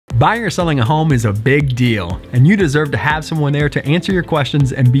Buying or selling a home is a big deal, and you deserve to have someone there to answer your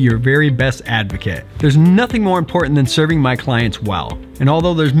questions and be your very best advocate. There's nothing more important than serving my clients well. And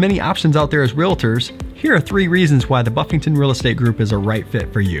although there's many options out there as realtors, here are 3 reasons why the Buffington Real Estate Group is a right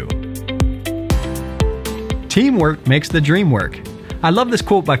fit for you. Teamwork makes the dream work. I love this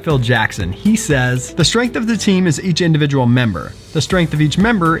quote by Phil Jackson. He says, "The strength of the team is each individual member. The strength of each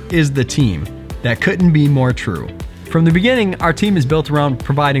member is the team." That couldn't be more true. From the beginning, our team is built around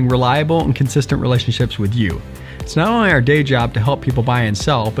providing reliable and consistent relationships with you. It's not only our day job to help people buy and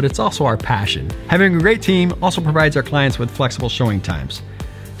sell, but it's also our passion. Having a great team also provides our clients with flexible showing times.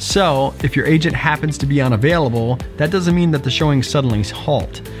 So, if your agent happens to be unavailable, that doesn't mean that the showings suddenly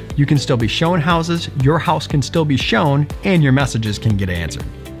halt. You can still be showing houses, your house can still be shown, and your messages can get answered.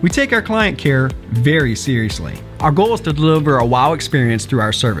 We take our client care very seriously. Our goal is to deliver a wow experience through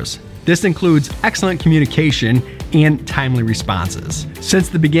our service. This includes excellent communication and timely responses. Since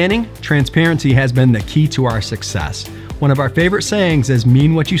the beginning, transparency has been the key to our success. One of our favorite sayings is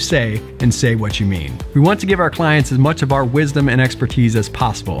mean what you say and say what you mean. We want to give our clients as much of our wisdom and expertise as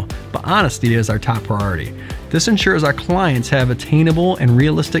possible, but honesty is our top priority. This ensures our clients have attainable and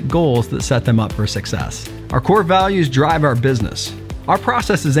realistic goals that set them up for success. Our core values drive our business. Our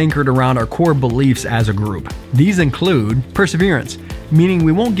process is anchored around our core beliefs as a group. These include perseverance, meaning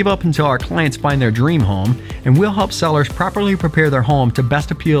we won't give up until our clients find their dream home, and we'll help sellers properly prepare their home to best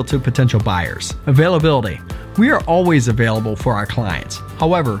appeal to potential buyers. Availability. We are always available for our clients.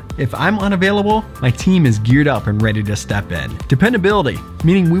 However, if I'm unavailable, my team is geared up and ready to step in. Dependability,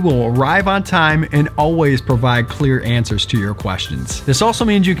 meaning we will arrive on time and always provide clear answers to your questions. This also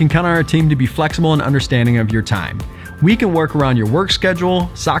means you can count on our team to be flexible and understanding of your time. We can work around your work schedule,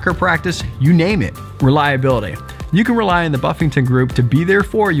 soccer practice, you name it. Reliability. You can rely on the Buffington Group to be there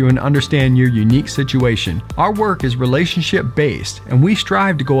for you and understand your unique situation. Our work is relationship based, and we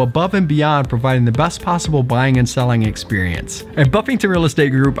strive to go above and beyond providing the best possible buying and selling experience. At Buffington Real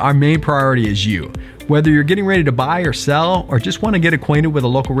Estate Group, our main priority is you. Whether you're getting ready to buy or sell, or just want to get acquainted with a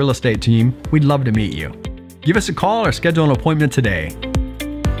local real estate team, we'd love to meet you. Give us a call or schedule an appointment today.